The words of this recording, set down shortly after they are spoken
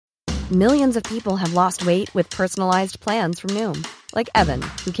Millions of people have lost weight with personalized plans from Noom. Like Evan,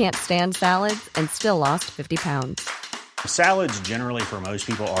 who can't stand salads and still lost 50 pounds. Salads generally for most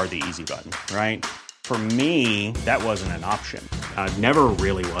people are the easy button, right? For me, that wasn't an option. I never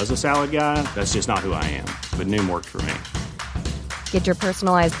really was a salad guy. That's just not who I am. But Noom worked for me. Get your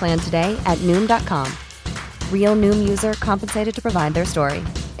personalized plan today at Noom.com. Real Noom user compensated to provide their story.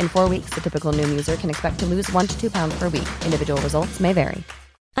 In 4 weeks, the typical Noom user can expect to lose 1 to 2 pounds per week. Individual results may vary.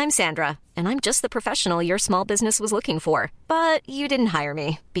 I'm Sandra, and I'm just the professional your small business was looking for. But you didn't hire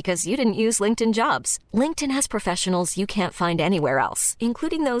me because you didn't use LinkedIn Jobs. LinkedIn has professionals you can't find anywhere else,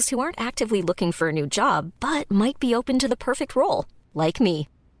 including those who aren't actively looking for a new job, but might be open to the perfect role, like me.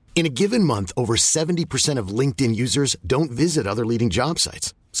 In a given month, over 70% of LinkedIn users don't visit other leading job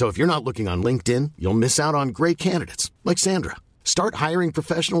sites. So if you're not looking on LinkedIn, you'll miss out on great candidates like Sandra. Start hiring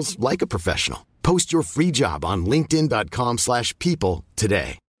professionals like a professional. Post your free job on linkedin.com/people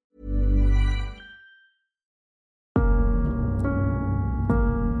today.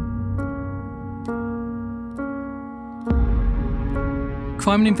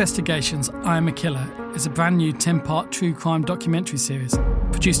 Crime and Investigations, I Am a Killer is a brand new 10-part true crime documentary series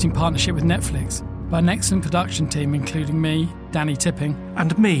produced in partnership with Netflix by an excellent production team including me, Danny Tipping.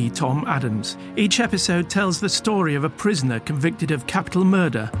 And me, Tom Adams. Each episode tells the story of a prisoner convicted of capital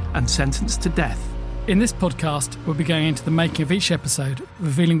murder and sentenced to death. In this podcast, we'll be going into the making of each episode,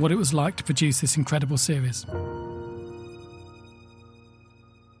 revealing what it was like to produce this incredible series.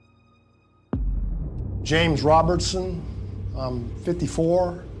 James Robertson. I'm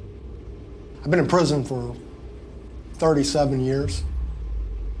 54. I've been in prison for 37 years.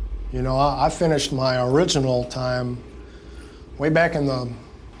 You know, I finished my original time way back in the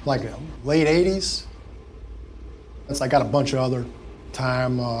late 80s. I got a bunch of other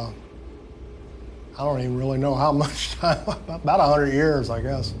time. I don't even really know how much time, about 100 years, I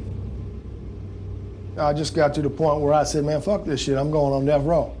guess. I just got to the point where I said, man, fuck this shit, I'm going on death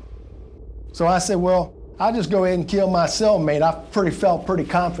row. So I said, well, I'll just go ahead and kill my cellmate. I felt pretty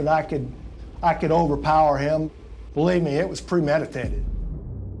confident I could overpower him. Believe me, it was premeditated.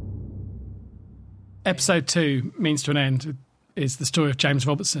 Episode 2, Means to an End, is the story of James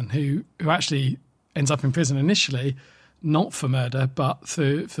Robertson, who actually ends up in prison initially, not for murder, but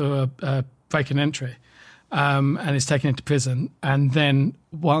for a break and entry, and is taken into prison. And then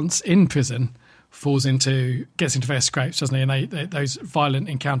once in prison, gets into various scrapes, doesn't he? And those violent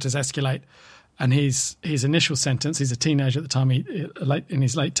encounters escalate. And his initial sentence, he's a teenager at the time, in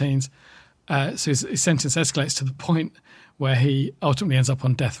his late teens, so his sentence escalates to the point where he ultimately ends up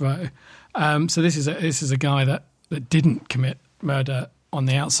on death row. So this is a guy that didn't commit murder on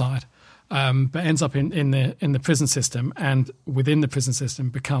the outside, but ends up in the prison system, and within the prison system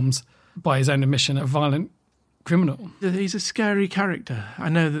becomes, by his own admission, a violent criminal. He's a scary character. I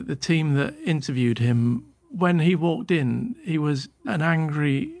know that the team that interviewed him, when he walked in, he was an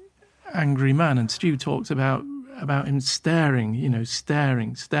angry man, and Stu talks about him staring.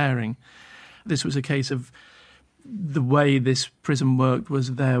 This was a case of the way this prison worked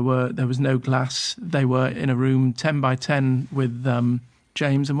was there was no glass. They were in a room 10 by 10 with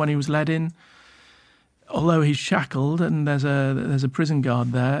James, and when he was led in, although he's shackled and there's a prison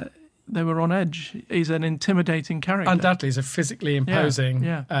guard there, they were on edge. He's an intimidating character. Undoubtedly, he's a physically imposing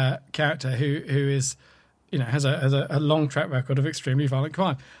character who is, has a long track record of extremely violent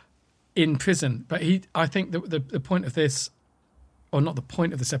crime in prison. But I think that the point of this, or not the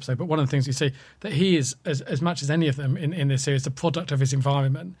point of this episode, but one of the things you see, that he is, as much as any of them in this series, the product of his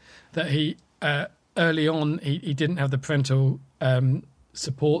environment. That he, early on, he didn't have the parental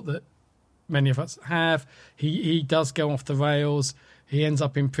support that many of us have. He does go off the rails. He ends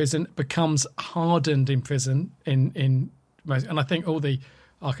up in prison, becomes hardened in prison in most, and I think all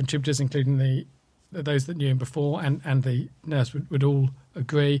our contributors, including those that knew him before and the nurse would all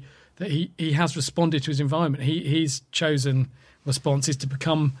agree that he has responded to his environment. He's chosen response is to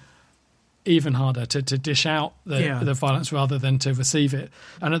become even harder, to dish out the violence rather than to receive it.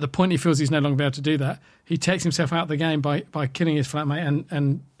 And at the point he feels he's no longer able to do that, he takes himself out of the game by killing his flatmate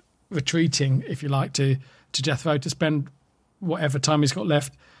and retreating, if you like, to death row to spend whatever time he's got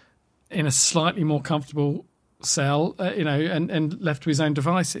left in a slightly more comfortable cell, and left to his own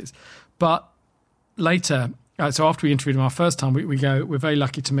devices. But later, so after we interviewed him our first time, we're very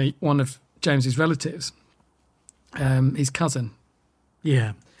lucky to meet one of James's relatives, his cousin.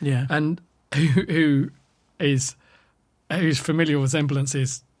 Yeah. And whose familial resemblance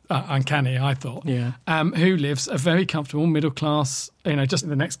is uncanny, I thought. Yeah. Who lives a very comfortable middle class, just in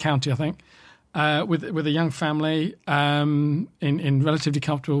the next county, I think, with a young family in relatively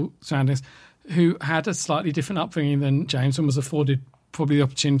comfortable surroundings, who had a slightly different upbringing than James and was afforded probably the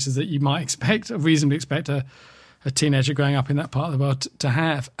opportunities that you might expect, or reasonably expect a teenager growing up in that part of the world to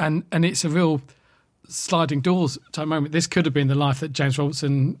have. And it's a real sliding doors type moment. This could have been the life that James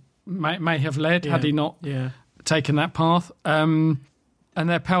Robertson may have led had he not taken that path. And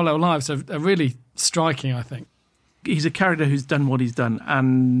their parallel lives are really striking, I think. He's a character who's done what he's done,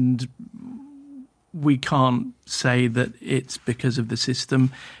 and we can't say that it's because of the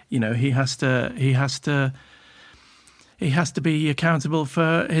system. You know, he has to be accountable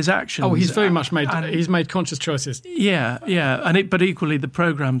for his actions. Oh, he's very much made conscious choices. Yeah, but equally the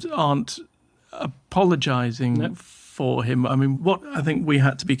programmes aren't apologising for him. I mean, what I think we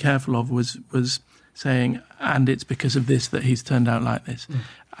had to be careful of was saying, and it's because of this that he's turned out like this.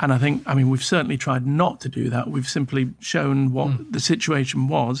 And we've certainly tried not to do that. We've simply shown what the situation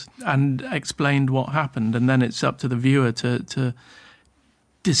was and explained what happened, and then it's up to the viewer to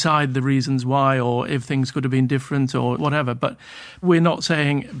decide the reasons why, or if things could have been different or whatever. But we're not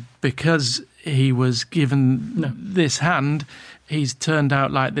saying because he was given this hand, he's turned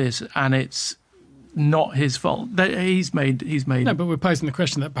out like this, and it's not his fault. He's made. No, but we're posing the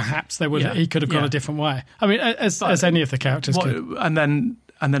question that perhaps he could have gone a different way. I mean, as any of the characters could.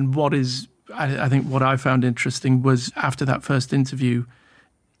 And then what is, I think what I found interesting was after that first interview,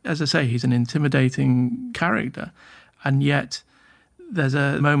 as I say, he's an intimidating character, and yet there's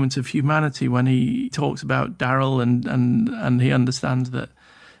a moment of humanity when he talks about Daryl and he understands that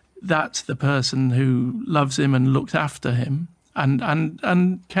that's the person who loves him and looks after him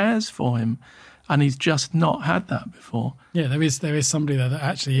and cares for him. And he's just not had that before. Yeah, there is somebody there that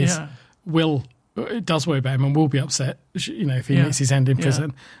actually does worry about him and will be upset, you know, if he meets his end in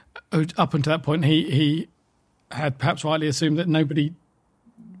prison. Up until that point, he had perhaps rightly assumed that nobody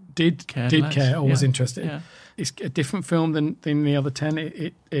did care or was interested. Yeah. It's a different film than the other 10,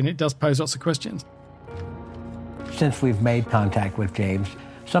 and it does pose lots of questions. Since we've made contact with James,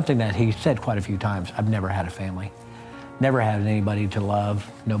 something that he said quite a few times, I've never had a family. Never had anybody to love.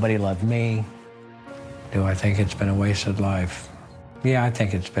 Nobody loved me. Do I think it's been a wasted life? Yeah, I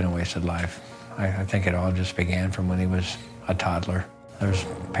think it's been a wasted life. I think it all just began from when he was a toddler. There's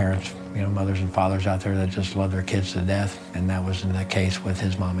parents, you know, mothers and fathers out there that just love their kids to death, and that wasn't the case with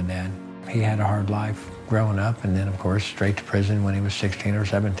his mom and dad. He had a hard life growing up, and then, of course, straight to prison when he was 16 or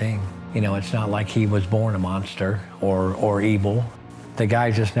 17. You know, it's not like he was born a monster or evil. The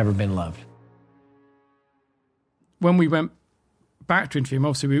guy's just never been loved. When we went back to interview him,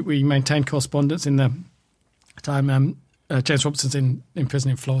 obviously we maintained correspondence in the time James Robertson's in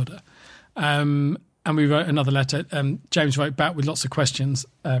prison in Florida. And we wrote another letter. James wrote back with lots of questions.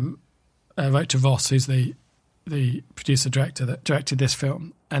 Wrote to Ross, who's the producer-director that directed this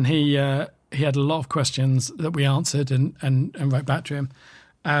film. And he had a lot of questions that we answered and wrote back to him.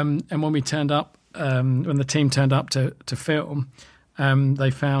 And when we turned up, when the team turned up to film,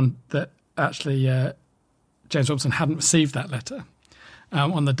 they found that actually James Robertson hadn't received that letter.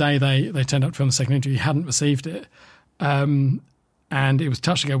 On the day they turned up to film the second interview, he hadn't received it. And it was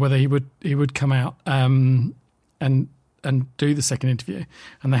touch and go whether he would come out and do the second interview.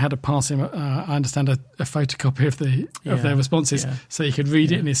 And they had to pass him, I understand, a photocopy of their responses so he could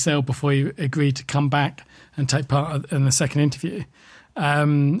read it in his cell before he agreed to come back and take part in the second interview.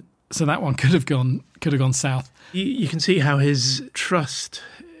 So that one could have gone south. You can see how his trust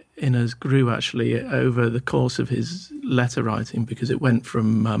in us grew actually over the course of his letter writing, because it went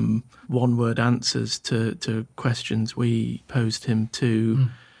from one-word answers to questions we posed him to,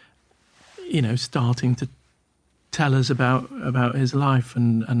 you know, starting to tell us about his life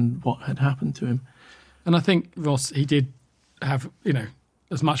and what had happened to him. And I think Ross, he did have, you know,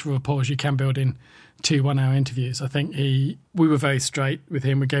 as much of a rapport as you can build in 2 one-hour interviews. I think we were very straight with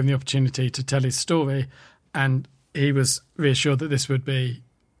him. We gave him the opportunity to tell his story, and he was reassured that this would be,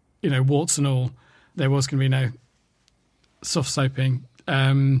 you know, warts and all. There was going to be no soft soaping,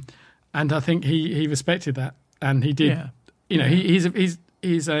 and I think he respected that, and he did. Yeah. You know,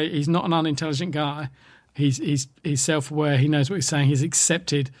 he's not an unintelligent guy. He's self-aware. He knows what he's saying. He's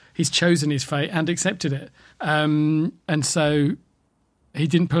accepted. He's chosen his fate and accepted it, and so he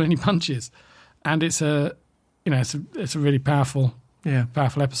didn't pull any punches. And it's a really powerful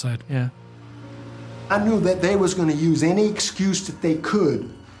episode. Yeah, I knew that they was going to use any excuse that they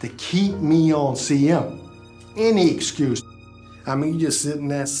could to keep me on CM. Any excuse. I mean, you just sit in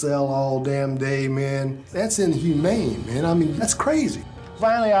that cell all damn day, man. That's inhumane, man. I mean, that's crazy.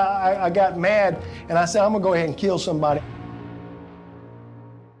 Finally, I got mad, and I said, I'm going to go ahead and kill somebody.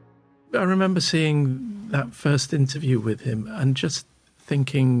 I remember seeing that first interview with him and just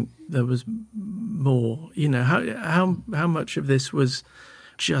thinking there was more. You know, how much of this was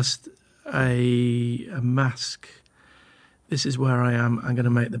just a mask this is where I am. I'm going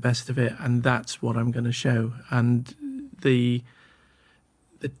to make the best of it, and that's what I'm going to show. And the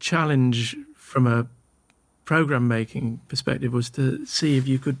challenge from a program making perspective was to see if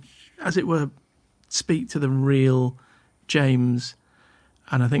you could, as it were, speak to the real James.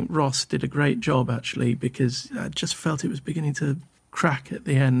 And I think Ross did a great job, actually, because I just felt it was beginning to crack at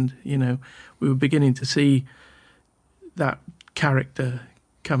the end. You know, we were beginning to see that character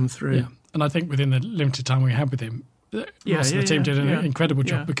come through. Yeah. And I think within the limited time we had with him, Ross and the team did an incredible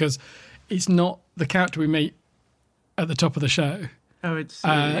job, because it's not the character we meet at the top of the show. Oh, it's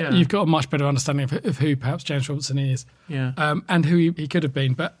you've got a much better understanding of who perhaps James Robertson is, and who he could have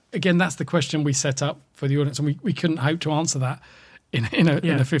been. But again, that's the question we set up for the audience, and we couldn't hope to answer that in a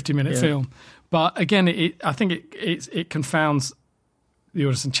 50-minute film. But again, I think it confounds the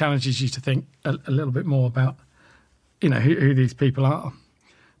audience and challenges you to think a little bit more about, you know, who these people are.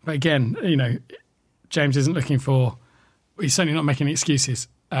 But again, you know, James isn't looking for. He's certainly not making excuses.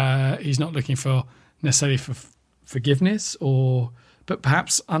 He's not looking for necessarily for forgiveness but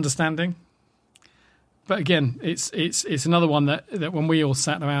perhaps understanding. But again, it's another one that when we all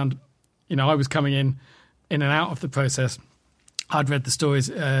sat around, you know, I was coming in and out of the process. I'd read the stories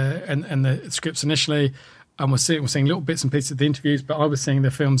and the scripts initially, and we're seeing little bits and pieces of the interviews, but I was seeing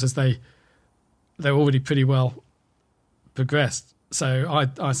the films as they're already pretty well progressed. So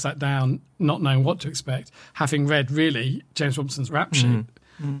I sat down not knowing what to expect, having read really James Robertson's rap sheet,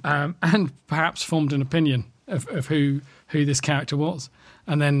 and perhaps formed an opinion of who this character was.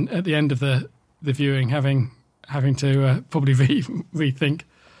 And then at the end of the viewing, having to probably rethink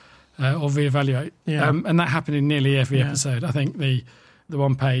or reevaluate. Yeah. And that happened in nearly every episode. I think the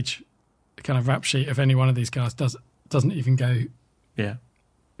one-page kind of rap sheet of any one of these guys doesn't even go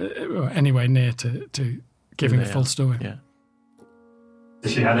anywhere near to giving the full story. Yeah.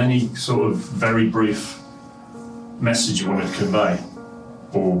 If you had any sort of very brief message you wanted to convey,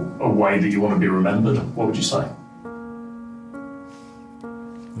 or a way that you want to be remembered, what would you say?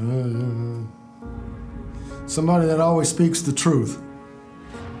 Somebody that always speaks the truth.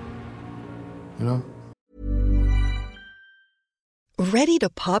 You know? Ready to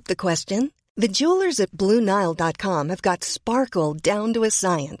pop the question? The jewelers at BlueNile.com have got sparkle down to a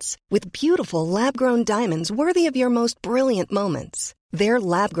science with beautiful lab-grown diamonds worthy of your most brilliant moments. Their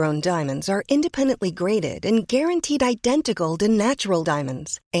lab-grown diamonds are independently graded and guaranteed identical to natural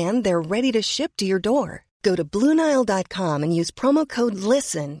diamonds, and they're ready to ship to your door. Go to BlueNile.com and use promo code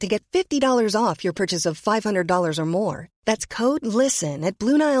LISTEN to get $50 off your purchase of $500 or more. That's code LISTEN at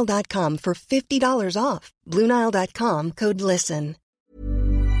BlueNile.com for $50 off. BlueNile.com, code LISTEN.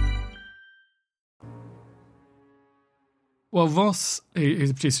 Well, Ross, who's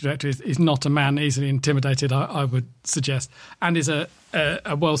a producer-director, is not a man easily intimidated, I would suggest, and is a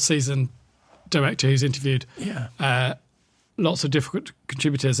well-seasoned director who's interviewed lots of difficult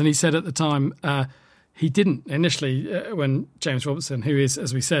contributors. And he said at the time he didn't initially, when James Robertson, who is,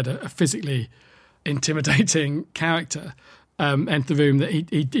 as we said, a physically intimidating character, entered the room, that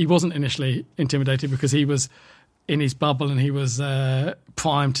he wasn't initially intimidated because he was in his bubble and he was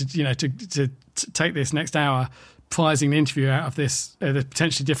primed to take this next hour, prizing the interview out of this the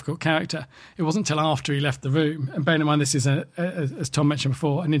potentially difficult character. It wasn't until after he left the room, and bearing in mind this is, as Tom mentioned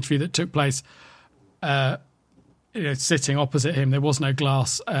before, an interview that took place sitting opposite him. There was no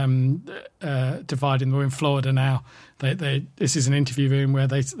glass dividing. We're in Florida now. This is an interview room where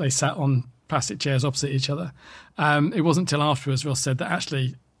they sat on plastic chairs opposite each other. It wasn't until afterwards Ross said that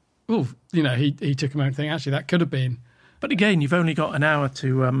actually, he took a moment to think, actually, that could have been. But again, you've only got an hour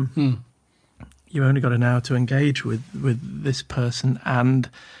to... You've only got an hour to engage with this person, and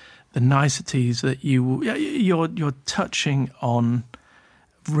the niceties that you're touching on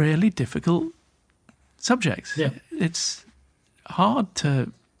really difficult subjects. Yeah. It's hard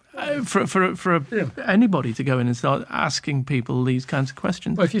to for anybody to go in and start asking people these kinds of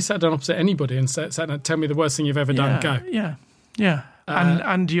questions. Well, if you sat down opposite anybody and sat down, tell me the worst thing you've ever done, go. Yeah.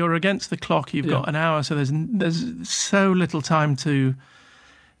 And you're against the clock. You've got an hour, so there's so little time to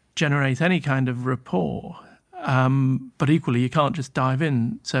generate any kind of rapport, but equally you can't just dive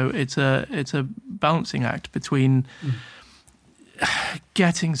in. So it's a balancing act between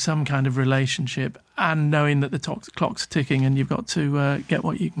getting some kind of relationship and knowing that the clock's ticking and you've got to get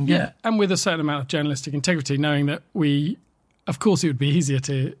what you can get. Yeah, and with a certain amount of journalistic integrity, knowing that of course it would be easier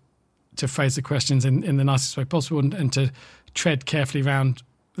to phrase the questions in the nicest way possible and to tread carefully around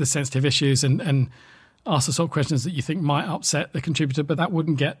the sensitive issues and ask the sort of questions that you think might upset the contributor, but that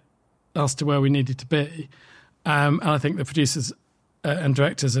wouldn't get us to where we needed to be. And I think the producers and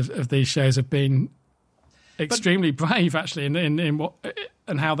directors of these shows have been extremely brave, actually, in what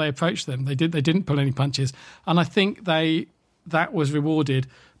and how they approached them. They didn't pull any punches, and I think they that was rewarded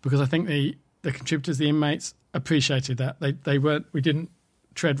because I think the contributors, the inmates, appreciated that. We didn't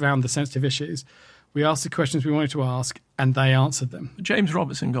tread round the sensitive issues. We asked the questions we wanted to ask, and they answered them. James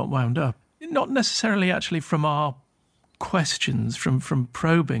Robertson got wound up, not necessarily actually from our questions, from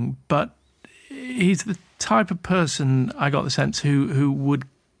probing, but he's the type of person, I got the sense, who would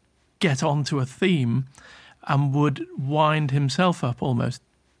get onto a theme and would wind himself up almost.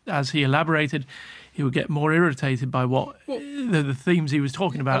 As he elaborated, he would get more irritated by the themes he was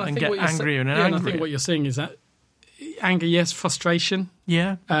talking about and get angrier and angrier. And I think what you're seeing is that anger, yes, frustration,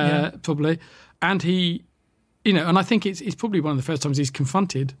 probably. And he, and I think it's probably one of the first times he's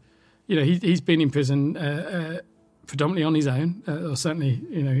confronted. He's been in prison predominantly on his own, or certainly,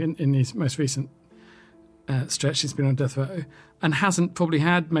 in his most recent stretch, he's been on death row, and hasn't probably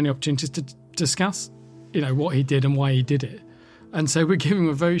had many opportunities to discuss, what he did and why he did it. And so we're giving him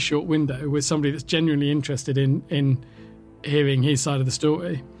a very short window with somebody that's genuinely interested in hearing his side of the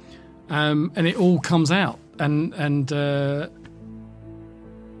story, and it all comes out. And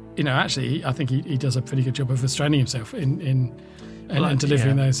actually, I think he does a pretty good job of restraining himself in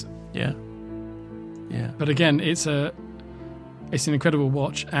delivering those. Yeah. But again, it's an incredible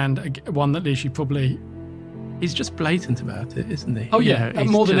watch, and one that leaves you probably. He's just blatant about it, isn't he? Oh yeah,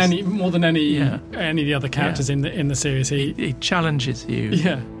 more than any of the other characters in the series. He challenges you.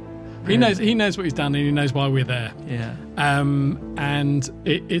 Yeah. He knows what he's done, and he knows why we're there. Yeah. And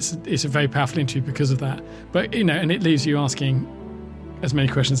it's a very powerful interview because of that. But and it leaves you asking as many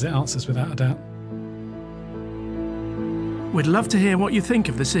questions as it answers, without a doubt. We'd love to hear what you think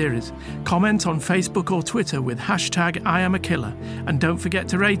of the series. Comment on Facebook or Twitter with #IamAKiller. And don't forget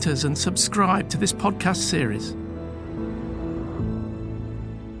to rate us and subscribe to this podcast series.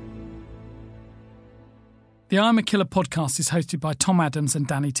 The I Am a Killer podcast is hosted by Tom Adams and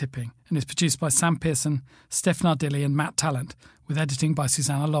Danny Tipping and is produced by Sam Pearson, Steph Nardilli and Matt Talent, with editing by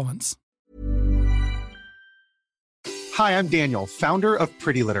Susanna Lawrence. Hi, I'm Daniel, founder of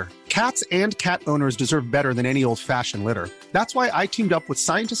Pretty Litter. Cats and cat owners deserve better than any old-fashioned litter. That's why I teamed up with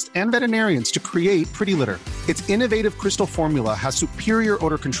scientists and veterinarians to create Pretty Litter. Its innovative crystal formula has superior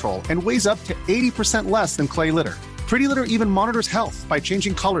odor control and weighs up to 80% less than clay litter. Pretty Litter even monitors health by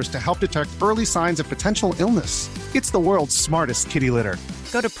changing colors to help detect early signs of potential illness. It's the world's smartest kitty litter.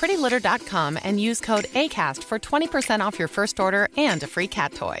 Go to prettylitter.com and use code ACAST for 20% off your first order and a free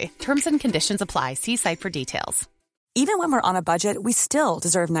cat toy. Terms and conditions apply. See site for details. Even when we're on a budget, we still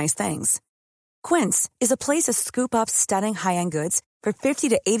deserve nice things. Quince is a place to scoop up stunning high-end goods for 50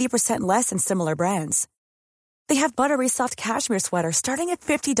 to 80% less than similar brands. They have buttery soft cashmere sweaters starting at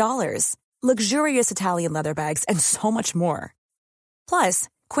 $50, luxurious Italian leather bags, and so much more. Plus,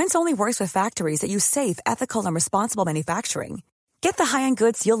 Quince only works with factories that use safe, ethical, and responsible manufacturing. Get the high-end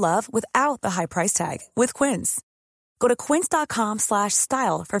goods you'll love without the high price tag with Quince. Go to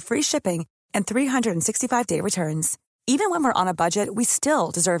quince.com/style for free shipping and 365-day returns. Even when we're on a budget, we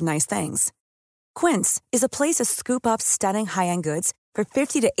still deserve nice things. Quince is a place to scoop up stunning high-end goods for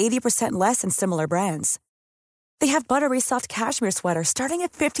 50 to 80% less than similar brands. They have buttery soft cashmere sweaters starting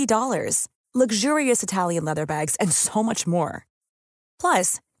at $50, luxurious Italian leather bags, and so much more.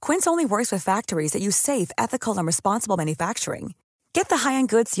 Plus, Quince only works with factories that use safe, ethical, and responsible manufacturing. Get the high-end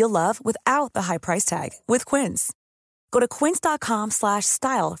goods you'll love without the high price tag with Quince. Go to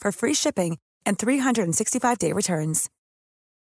quince.com/style for free shipping and 365-day returns.